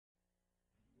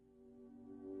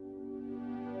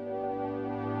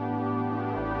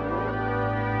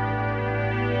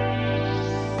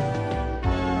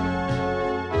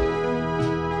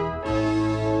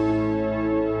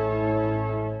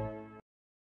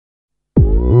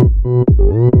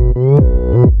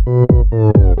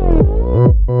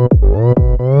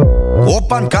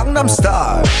Gangnam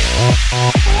Style.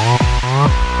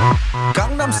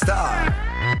 Gangnam Style.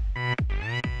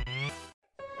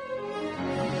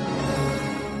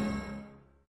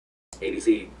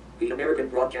 ABC, the American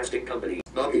Broadcasting Company.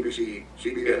 Not ABC,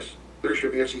 CBS. There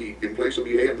should be a C in place of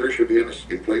the A and there should be an S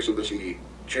in place of the C.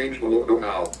 Change the logo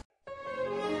now.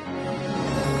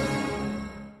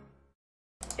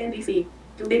 NBC.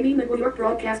 Do they mean the New York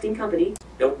Broadcasting Company?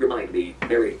 Don't remind me,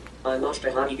 Mary. I watched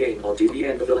a hockey game on TV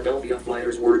and the Philadelphia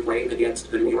Flyers were playing against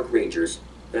the New York Rangers.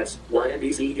 That's why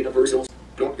NBC Universal's.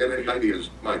 Don't get any ideas,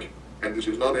 Mike. And this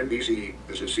is not NBC,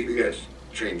 this is CBS.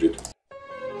 Change it.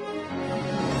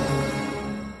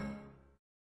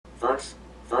 Fox.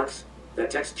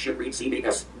 That text should read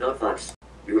CBS, not Fox.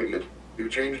 You idiot. You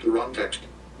changed the wrong text.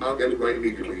 Now get it right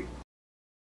immediately.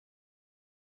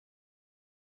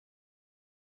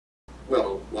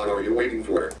 Well, what are you waiting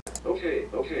for? Okay.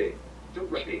 Don't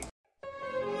rush me.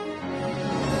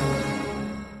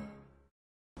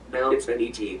 Now it's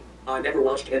NET. I never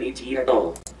watched NET at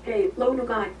all. Hey, Logo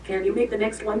guy, can you make the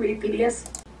next one read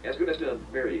PBS? As good as done,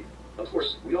 Mary. Of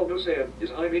course, we all know Sam is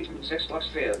high maintenance sex box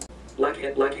fan.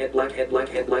 Blackhead.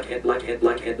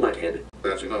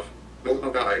 That's enough. No,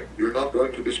 guy, you're not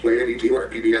going to display NET or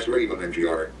PBS or even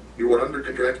NGR. You are under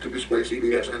contract to display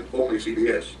CBS and only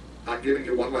CBS. I'm giving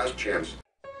you one last chance.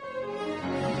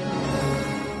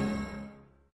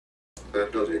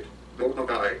 That does it. No,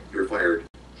 guy, you're fired.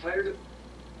 Fired?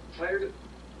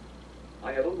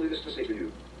 I have only this to say to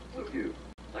you. Look you.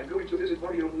 I'm going to visit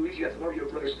Mario and Luigi at the Mario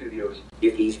Brothers Studios.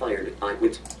 If he's fired, I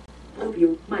quit. Love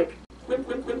you, Mike.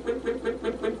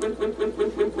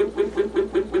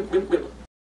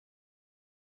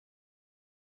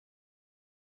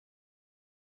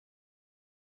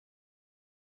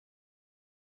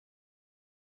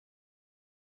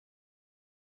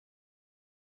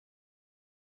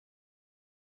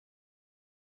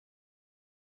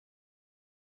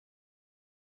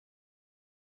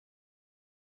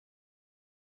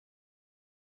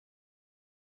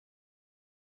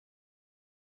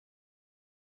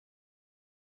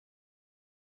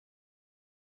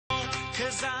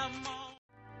 Cause I'm on.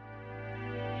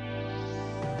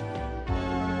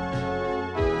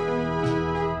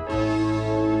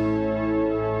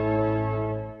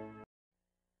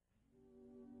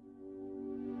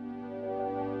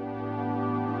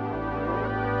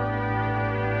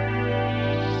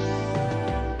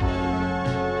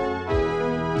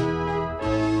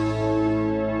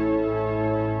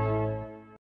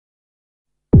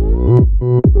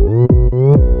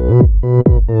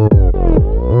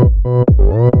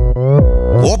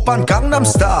 Oppan Gangnam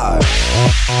Style.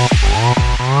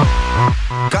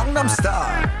 Gangnam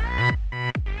Style.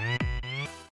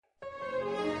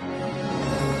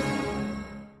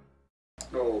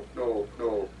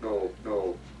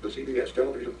 No. The CBS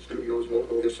television studio's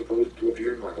logo is supposed to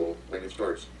appear normal when it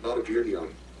starts, not appear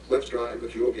young. Let's try the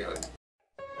cue again.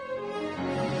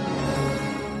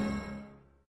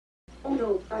 Oh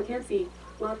no, I can't see.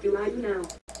 What do I do now?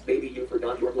 Maybe you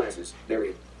forgot your glasses,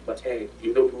 Mary. But hey,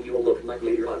 you know who you'll look like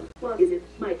later on. What is it,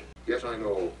 Mike? Yes, I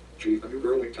know. She's the new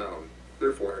girl in town.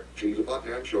 Therefore, she's a hot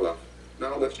hand show up.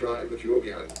 Now let's try the cue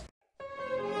again.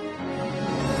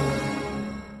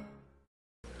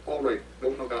 Alright,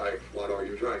 no, guy, what are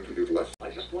you trying to do to us? I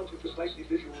just wanted to spice the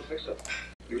visual effects up.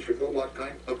 You should know what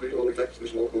kind of visual effects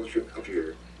this logo should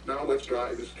appear. Now let's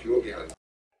try this cue again.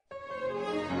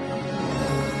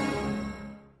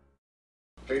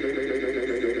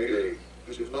 Hey.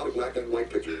 This is not a black and white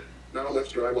picture. Now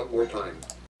let's try one more time.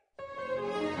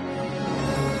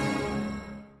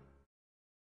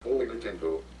 Holy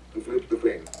Nintendo. Who flipped the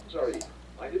thing? Sorry,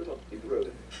 I hit it up in the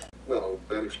road. Well,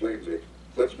 that explains it.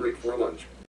 Let's break for lunch.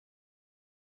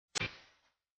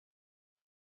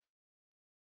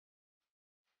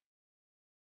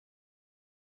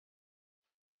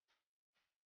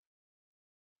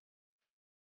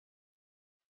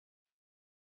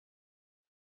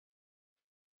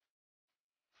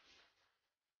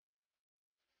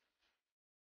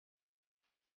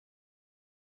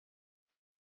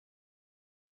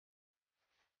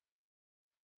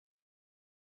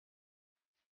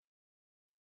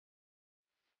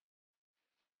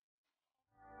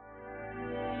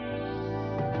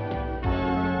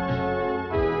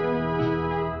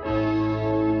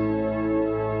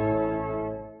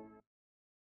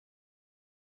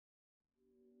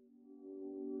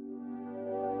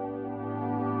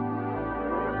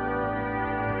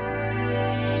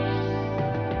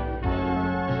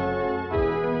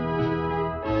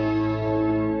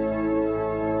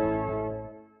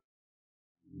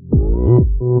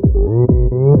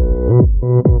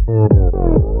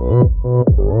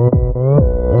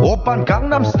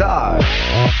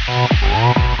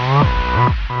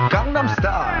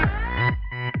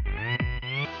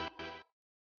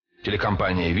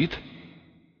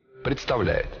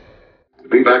 представляет.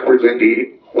 Be backwards,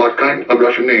 ND. What kind of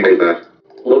Russian name is that?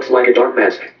 Looks like a dark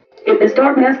mask. If this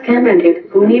dark mask can bend it,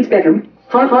 who needs Beckham?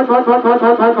 Ha ha ha ha ha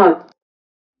ha ha ha.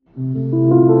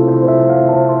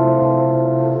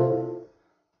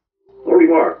 Lord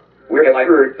you are. Where have I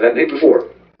heard that name before?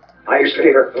 I used to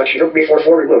hate her, but she took me for a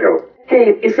foreign logo.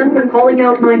 Hey, is someone calling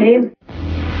out my name?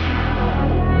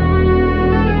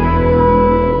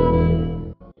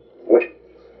 What?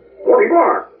 Lord you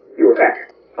are. You were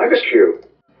back. I missed you.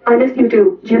 I missed you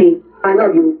too, Jimmy. I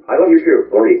love you. I love you too,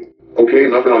 Lordy. Okay,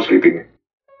 enough housekeeping.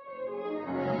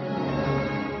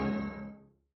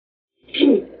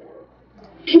 Jimmy.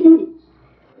 Jimmy.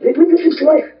 They bring this to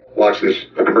life. Watch this,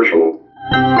 a commercial.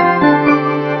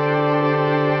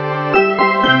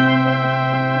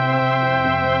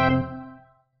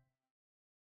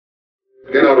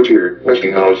 Get out of here,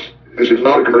 Westinghouse. This is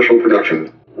not a commercial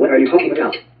production. What are you talking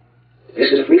about?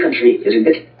 This is a free country, isn't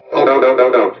it?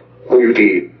 Out.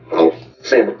 O-U-T. Oh,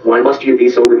 Sam, why must you be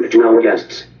so rude to our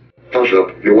guests? hush up,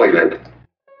 you whitehead.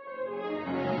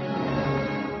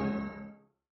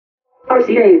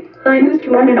 RCA. I used to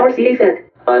run an RCA set.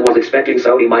 I was expecting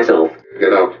Saudi myself.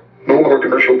 Get out. No more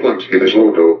commercial plugs in this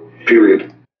logo.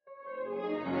 Period.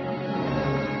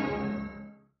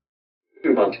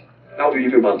 Dumont. How do you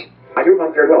Dumont? I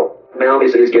Dumont very well. Now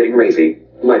this is getting racy.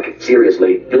 Like,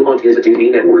 seriously, Dumont is a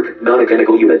TV network, not a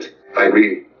chemical unit. I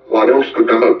agree. What else could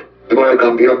come up? The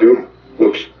Viacom via Doom.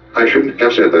 Whoops. I shouldn't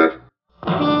have said that.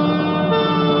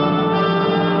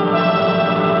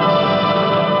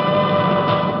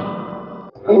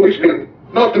 Holy spin.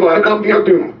 Not the Viacom via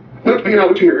Doom. Let me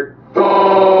out here.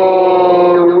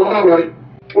 Oh, alright.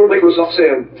 Poor Microsoft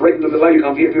Sam, frightened of the value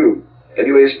come here too.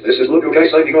 Anyways, this is Logo Guy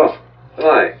signing off.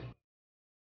 Bye.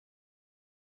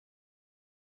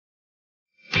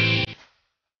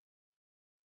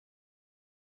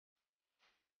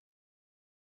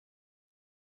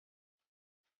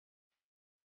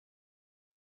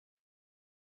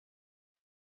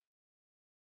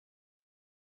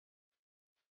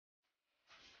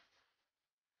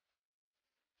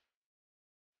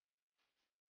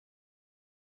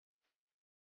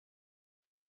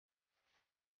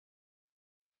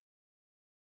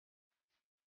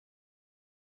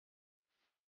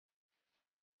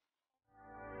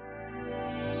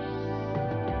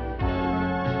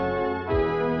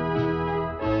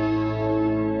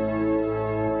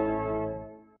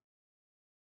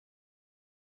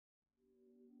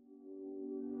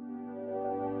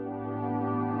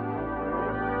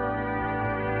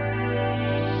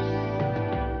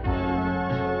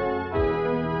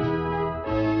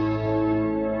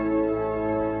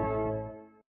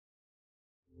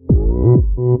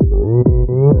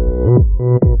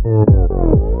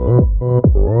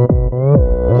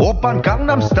 Opern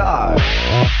Gangnam Style.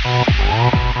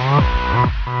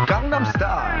 Gangnam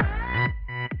Style.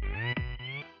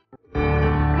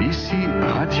 Ici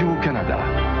Radio-Canada.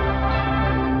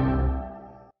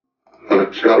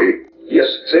 Scotty, Yes,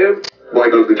 Sam? why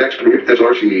does the text read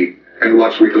SRCE? And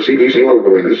what's with the CBC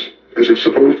logo in this? This is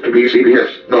supposed to be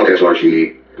CBS, not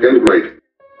SRCE. Get it right.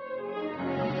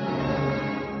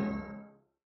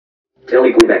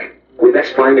 Tele Quebec.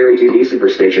 Quebec's primary TV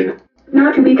superstation.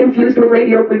 Not to be confused with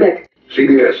Radio Quebec.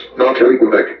 CBS, not Tele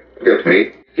Quebec. Get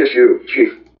me? Yes, you,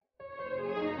 Chief.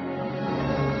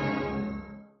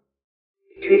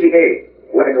 TVA.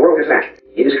 What in the world is that?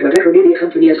 It is a Quebec media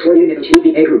company according to the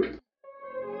TVA group.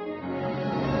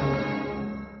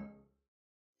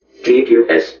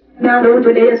 TQS. Now known to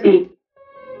ASB.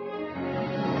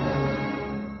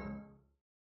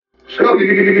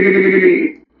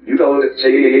 Scotty! You call it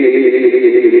Sam?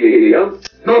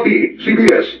 Not the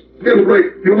CBS. Get it right,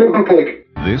 you alcoholic.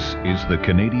 This is the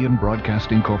Canadian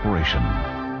Broadcasting Corporation.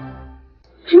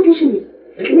 CBC,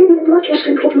 the Canadian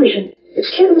Broadcasting Corporation. It's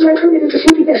Canada's alternative to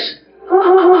CBS. Ha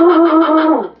ha ha ha ha ha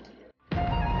ha.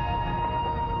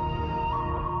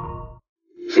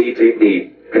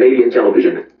 CTV. Canadian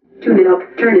television. Tune it up,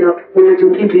 turn it up, we're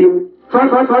tuned into you. Ha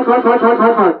ha ha ha ha ha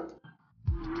ha ha.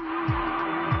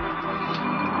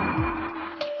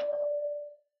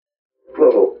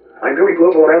 Global. I'm going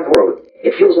global around the world.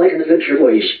 It feels like an adventure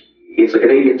voyage. It's a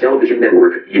Canadian television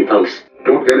network, you punks.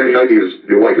 Don't get any ideas,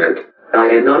 you whitehead. I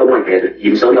am not a whitehead,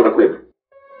 you son of a quib.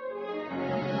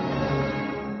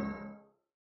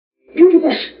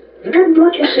 BBS, the Canadian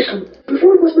Broadcast System.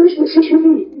 Before it was merged with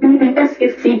CTV. BBS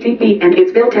is CTV and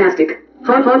it's fantastic.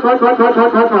 Ha ha ha ha ha ha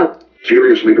ha ha.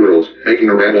 Seriously, girls, making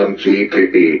a rant on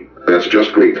CTV. That's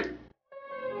just great.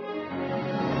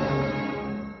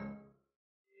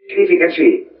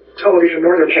 TVNC. Television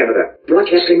Northern Canada.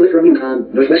 Broadcasting with from Yukon,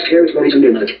 Northwest Territories and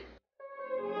Nunavut.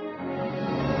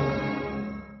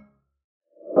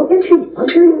 NT,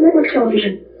 Ontario Network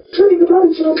Television. Serving the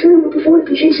province of Ontario before it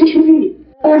became CTV.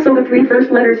 Also the three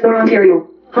first letters for Ontario.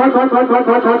 Hot, hot, hot, hot,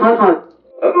 hot, hot, hot, hot.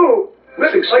 Oh,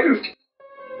 that's exciting.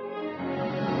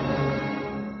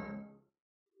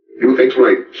 You think's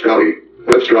right, Scotty.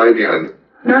 Let's try again.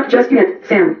 Not just yet,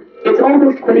 Sam. It's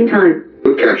almost quitting time.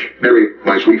 Good catch, Mary,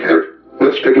 my sweetheart.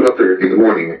 Let's pick it up there in the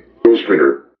morning. Go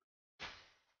Stringer.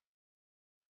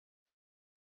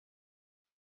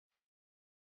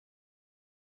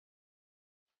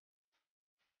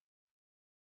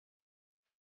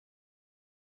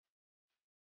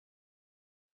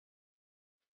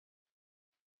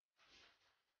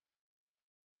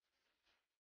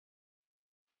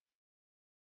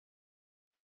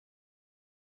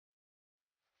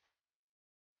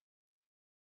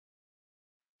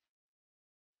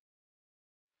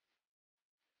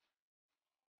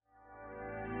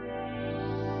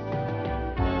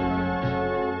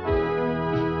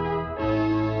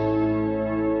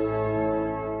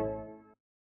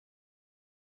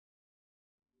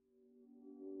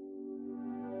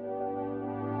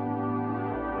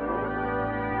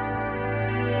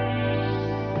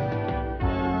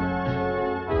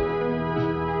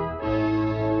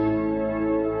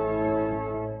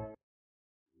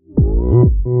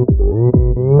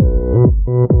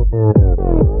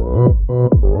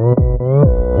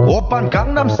 Oppan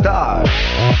Gangnam Style.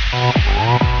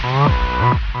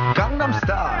 Gangnam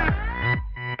Style.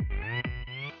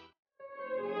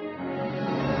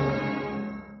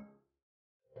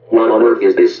 What on earth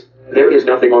is this? There is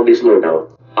nothing on this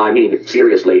logo. I mean,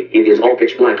 seriously, it is all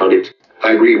pitch black on it.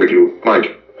 I agree with you,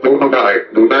 Mike. Go guy,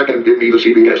 go back and give me the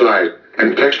CBS eyes.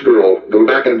 And text girl, go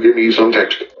back and give me some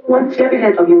text. One step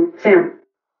ahead of you, Sam.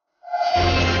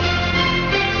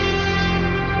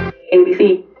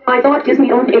 ABC. I thought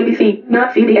Disney owned ABC,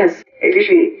 not CBS.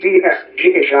 ABC, DF,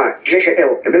 GHI,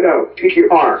 JKL, MNO,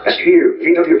 TQR, SQ,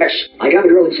 VWS. I got a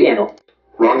girl in Seattle.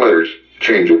 Wrong letters.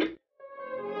 Change it.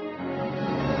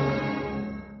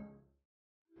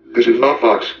 This is not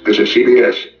Fox. This is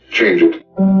CBS. Change it.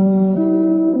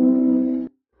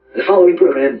 The following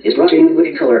program is brought to you in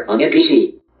living color on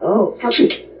NBC. Oh, how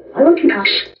sweet. I love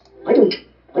peacocks. I don't.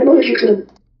 I'm allergic to them.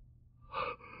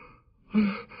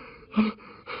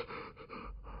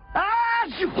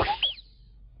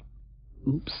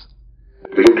 Oops.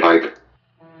 Do you like?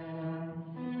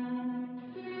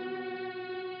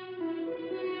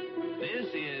 This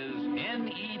is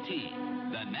NET,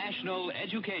 the National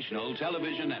Educational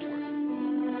Television Network.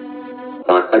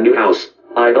 A new house.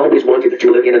 I've always wanted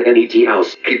to live in an NET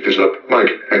house. Keep this up,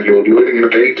 Mike, and you'll be living in a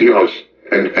KT house.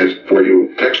 And as for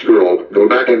you, text girl, go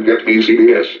back and get me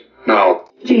CBS. Now.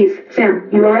 Jeez, Sam,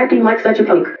 you are acting like such a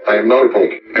punk. I am not a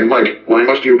punk. And Mike, why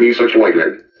must you be such a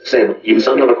whitehead? Sam, you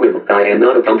son of a quim. I am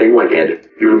not a pumping whitehead.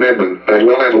 You're a madman, as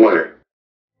well as a liar.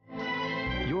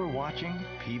 You're watching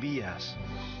PBS.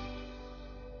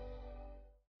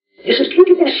 This is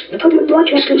PBS, the Public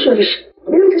Broadcasting Service.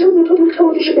 America's only public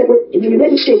television network in the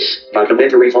United States.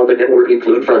 Documentaries on the network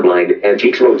include Frontline,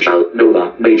 Antiques Roadshow,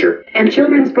 Nova, Major. And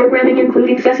children's programming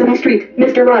including Sesame Street,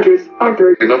 Mr. Rogers,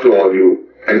 Arthur. Enough of all of you.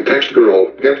 And text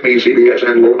girl, get me CBS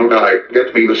and Logo guy,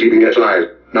 get me the CBS eyes.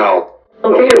 Now.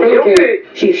 Okay.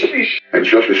 Sheesh. And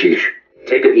shush the sheesh.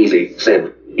 Take it easy,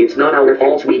 Sam. It's not our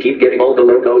fault we keep getting all the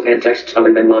logos and texts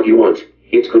other than what you want.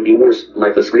 It could be worse,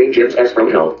 like the Screen Gems S from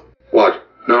hell. What?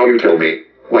 Now you tell me.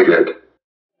 Whitehead.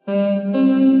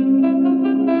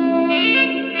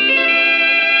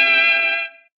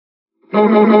 No.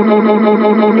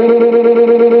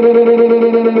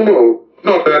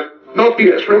 Not that. Not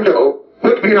BS from hell.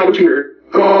 Let me out here.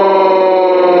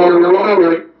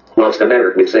 What's the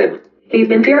matter with Sam? He's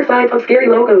been terrified of scary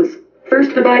logos.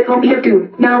 First the Bicombi of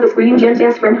Doom, now the Screen Gems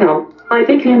S from hell. I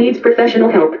think he needs professional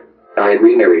help. I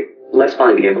agree, Mary. Let's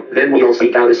find him, then we'll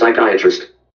seek out a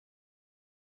psychiatrist.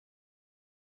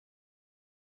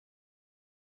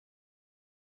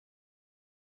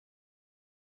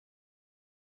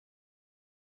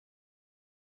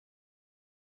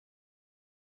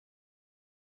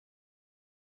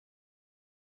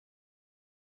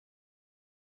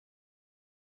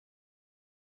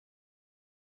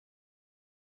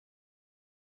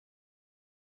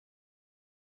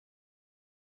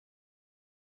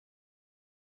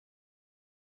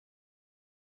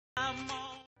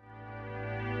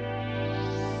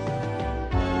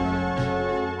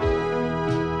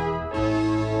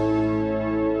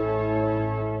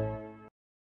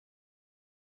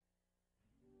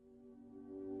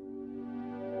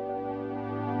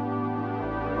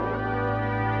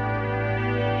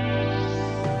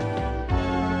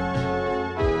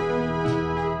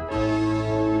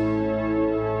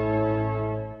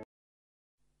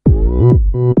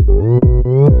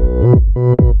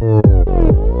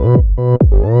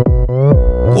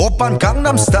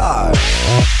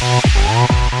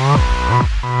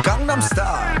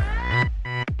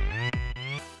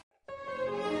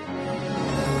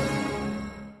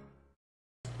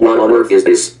 What on earth is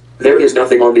this? There is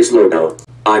nothing on this logo.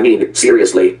 I mean,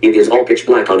 seriously, it is all pitch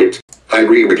black on it. I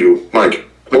agree with you, Mike.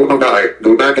 Logo guy,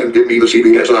 go back and give me the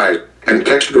CBS eyes. And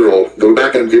text girl, go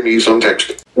back and give me some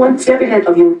text. One step ahead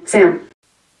of you, Sam.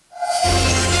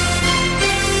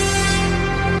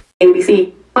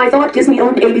 ABC. I thought Disney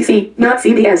owned ABC, not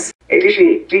CBS.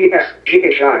 ABC, DF,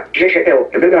 GHI,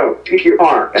 JHL, MNO,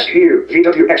 TQR, SQ,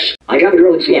 VWS. I got a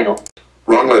girl in Seattle.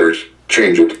 Wrong letters.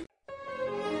 Change it.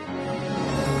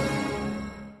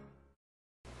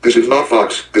 This is not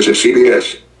Fox, this is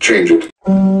CBS. Change it.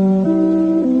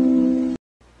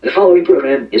 The following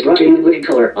program is brought to you in living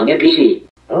color on NBC.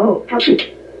 Oh, how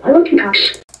sweet. I love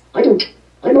peacocks. I don't.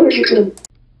 I'm allergic to them.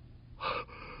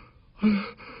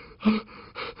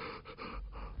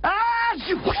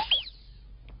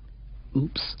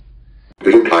 Oops.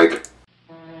 Didn't type.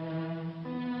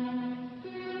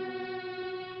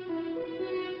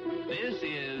 This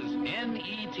is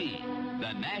NET,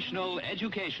 the National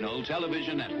Educational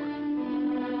Television Network.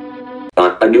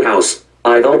 A new house.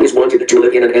 I've always wanted to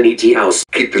live in an NET house.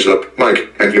 Keep this up,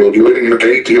 Mike, and you'll be living in a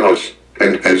KT house.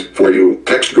 And as for you,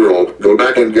 text girl, go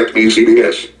back and get me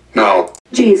CBS. Now.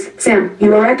 Geez, Sam,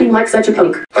 you are acting like such a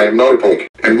punk. I am not a punk.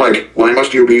 And Mike, why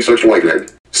must you be such a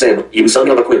whitehead? Sam, you son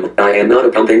of a quim. I am not a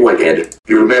pumping whitehead.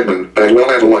 You're a madman as well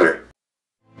as a liar.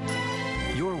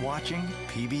 You're watching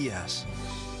PBS.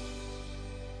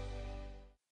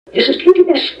 This is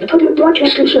PBS, the Public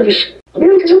Broadcasting Service,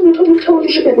 America's only public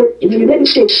television network in the United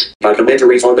States.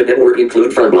 Documentaries on the network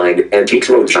include Frontline, Antiques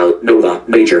Roadshow, Nova,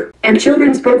 Major. And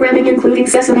children's programming including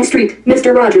Sesame Street,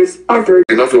 Mr. Rogers, Arthur.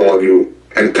 Enough of all of you.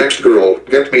 And text girl,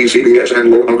 get me CBS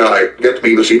and Logo guy, get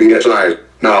me the CBS eyes.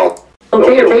 Now.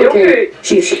 Okay.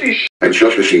 Sheesh. And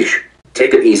shush the sheesh.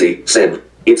 Take it easy, Sam.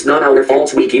 It's not our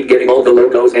fault we keep getting all the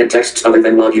logos and texts other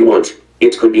than what you want.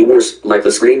 It could be worse, like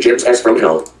the Screen Gems S from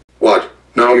hell. What?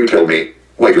 Now you tell me.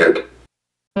 Whitehead.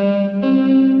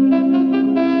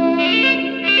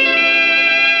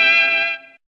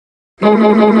 No.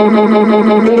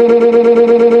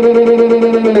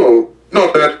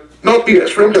 Not that. Not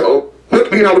BS from hell.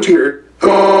 Let me out here.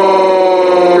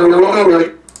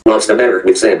 Alright. What's the matter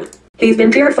with Sam? He's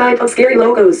been terrified of scary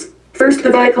logos. First the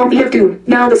Viacom of Doom,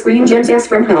 now the Screen Gems S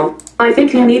from hell. I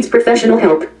think he needs professional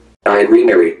help. I agree,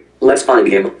 Mary. Let's find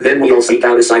him, then we'll seek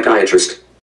out a psychiatrist.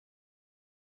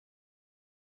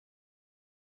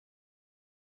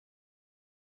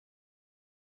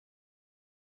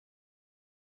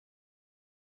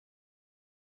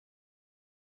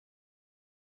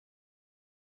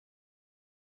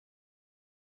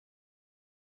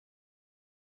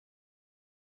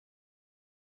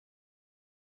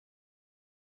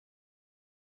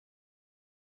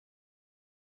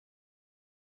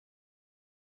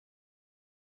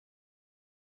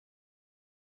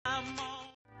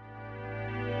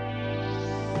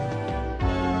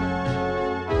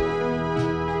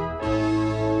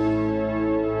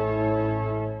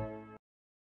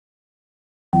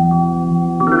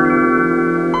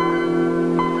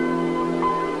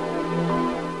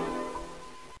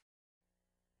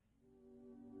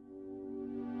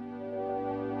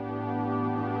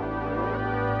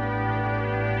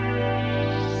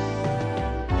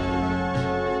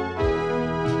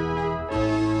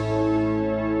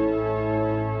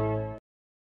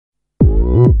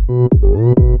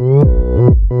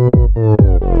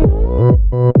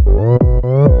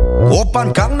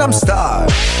 Oppan Gangnam Style.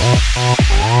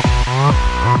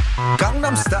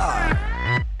 Gangnam Style.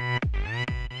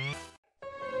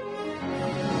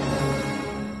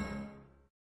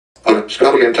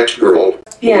 Scotty and text girl.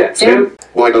 Yeah, Sam?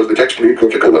 Why does the text read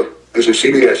Coca-Cola? This is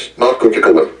CBS, not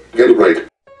Coca-Cola. Get it right.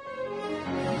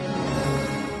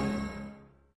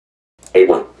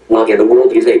 A1. What in the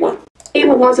world is A1?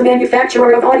 A1 was a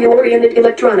manufacturer of audio-oriented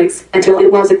electronics, until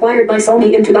it was acquired by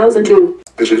Sony in 2002.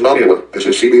 This is not Iowa, this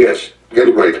is CBS. Get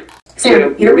it right.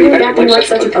 Sam, you're really acting like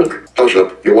such a punk. Hush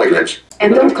up, you whiteheads.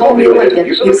 And don't call me a whitehead,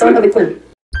 you son of a quim.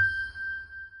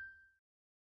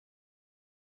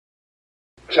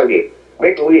 Sony,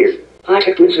 make believe.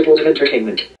 High-tech principles of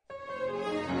entertainment.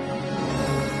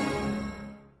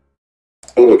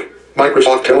 Oh look,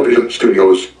 Microsoft Television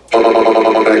Studios.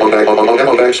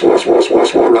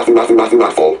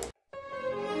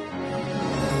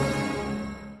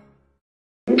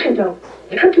 Nintendo,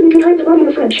 the company behind the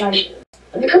Mario franchise,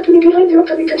 and the company behind the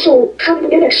upcoming console, coming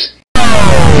to NX.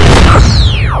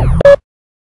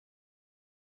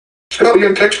 Scotty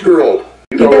and text girl.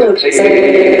 You don't say.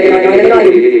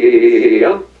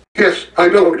 Yes, I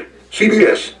know.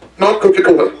 CBS. Not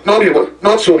Coca-Cola, not Iowa,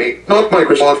 not Sony, not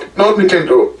Microsoft, not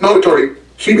Nintendo, not Atari.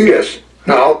 CBS.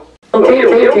 Now.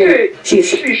 Okay.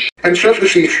 Sheesh. And shush the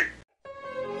sheesh.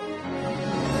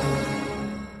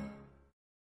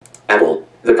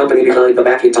 the company behind the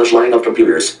Macintosh line of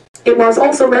computers. It was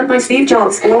also run by Steve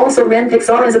Jobs, who also ran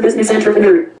Pixar as a business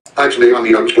entrepreneur. Actually, on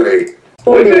the display.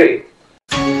 Okay.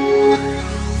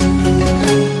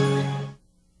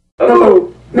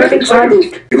 Oh, nothing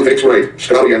moved. You think's right,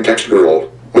 Scotty and Text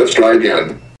Girl. Let's try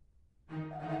again.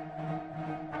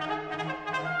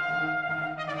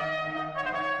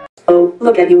 Oh,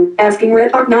 look at you, asking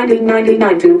Red Arc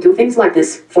 1999 to do things like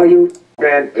this for you.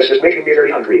 Man, this is making me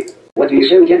very hungry. What do you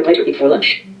say we get later eat for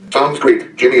lunch? Sounds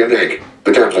great, Jimmy and Hank.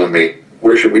 The tap's on me.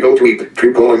 Where should we go to eat?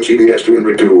 True calling CBS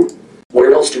 202.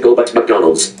 Where else to go but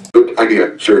McDonald's? Good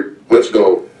idea, sir. Let's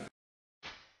go.